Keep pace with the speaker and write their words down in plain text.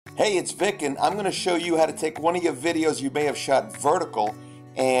Hey, it's Vic, and I'm going to show you how to take one of your videos you may have shot vertical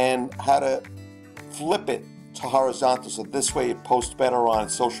and how to flip it to horizontal, so this way it posts better on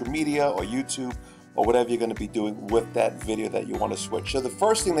social media or YouTube or whatever you're going to be doing with that video that you want to switch. So the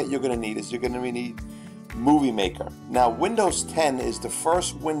first thing that you're going to need is you're going to need Movie Maker. Now, Windows 10 is the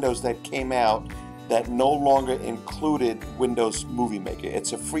first Windows that came out that no longer included Windows Movie Maker.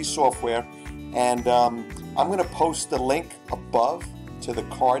 It's a free software, and I'm going to post the link above to the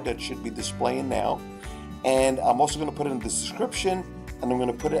card that should be displaying now, and I'm also going to put it in the description, and I'm going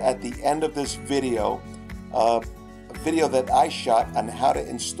to put it at the end of this video, a video that I shot on how to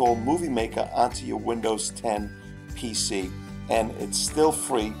install Movie Maker onto your Windows 10 PC. And it's still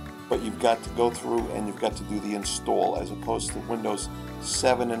free, but you've got to go through and you've got to do the install, as opposed to Windows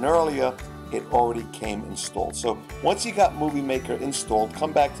 7 and earlier, it already came installed. So once you got Movie Maker installed,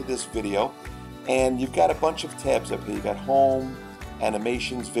 come back to this video, and you've got a bunch of tabs up here. You got Home,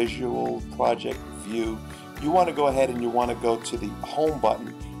 Animations, Visual, Project, View. You want to go ahead and you want to go to the Home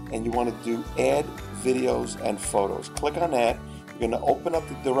button, and you want to do Add Videos and Photos. Click on that. You're going to open up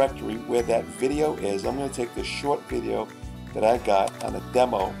the directory where that video is. I'm going to take this short video that I got on a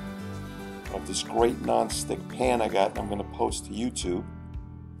demo of this great non-stick pan I got, and I'm going to post to YouTube.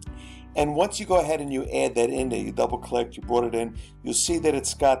 And once you go ahead and you add that in there, you double click, you brought it in, you'll see that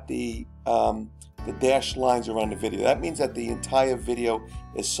it's got the dashed lines around the video. That means that the entire video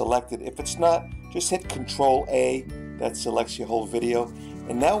is selected. If it's not, just hit Control A, that selects your whole video.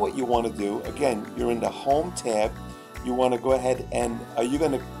 And now what you want to do, again, you're in the Home tab, you want to go ahead and, are you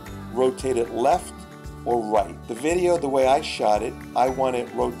going to rotate it left or right? The video, the way I shot it, I want it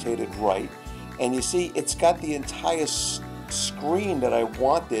rotated right. And you see, it's got the entire screen that I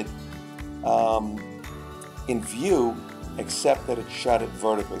wanted in view, except that it shot it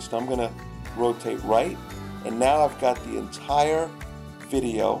vertically. So I'm going to rotate right, and now I've got the entire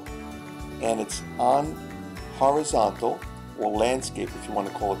video, and it's on horizontal, or landscape if you want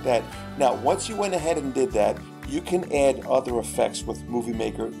to call it that. Now once you went ahead and did that, you can add other effects with Movie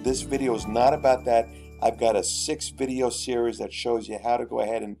Maker. This video is not about that. I've got a 6-video series that shows you how to go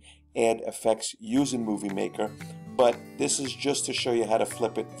ahead and add effects using Movie Maker, but this is just to show you how to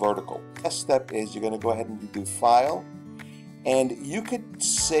flip it vertical. Next step is you're going to go ahead and do File, and you could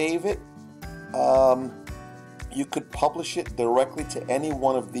save it. You could publish it directly to any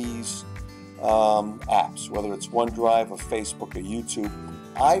one of these apps, whether it's OneDrive or Facebook or YouTube.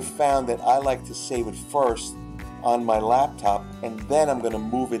 I found that I like to save it first on my laptop, and then I'm going to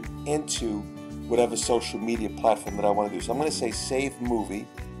move it into whatever social media platform that I want to do. So I'm going to say Save Movie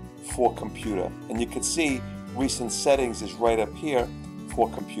for Computer, and you can see Recent Settings is right up here for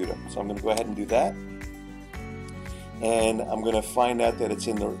Computer. So I'm going to go ahead and do that. And I'm going to find out that it's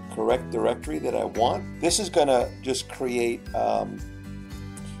in the correct directory that I want. This is going to just create an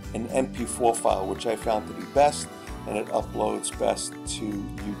MP4 file, which I found to be best, and it uploads best to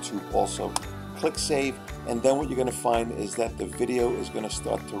YouTube also. Click Save, and then what you're going to find is that the video is going to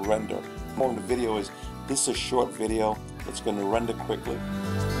start to render. The video is, this is a short video, it's going to render quickly.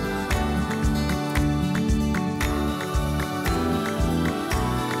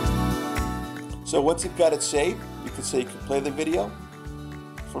 So once you've got it saved, you can say you can play the video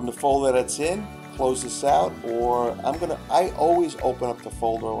from the folder that's in, close this out, or I always open up the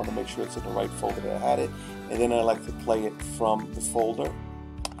folder. I want to make sure it's in the right folder that I had it, and then I like to play it from the folder.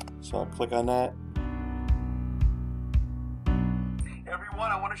 So I'll click on that.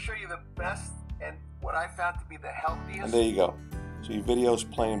 Everyone, I want to show you the best and what I found to be the healthiest. And there you go. So your video is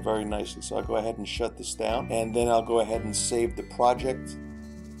playing very nicely. So I'll go ahead and shut this down, and then I'll go ahead and save the project,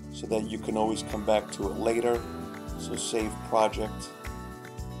 so that you can always come back to it later. So Save Project,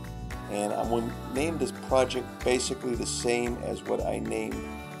 and I'm going to name this project basically the same as what I named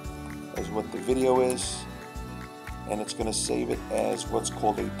as what the video is, and it's going to save it as what's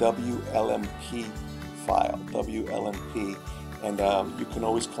called a WLMP file, WLMP, and you can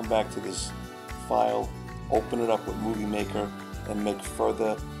always come back to this file, open it up with Movie Maker, and make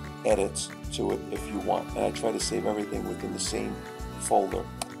further edits to it if you want. And I try to save everything within the same folder.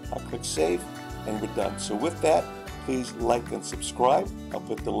 I'll click Save, and we're done. So with that, please like and subscribe. I'll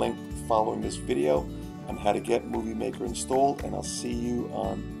put the link following this video on how to get Movie Maker installed, and I'll see you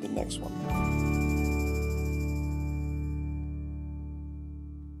on the next one.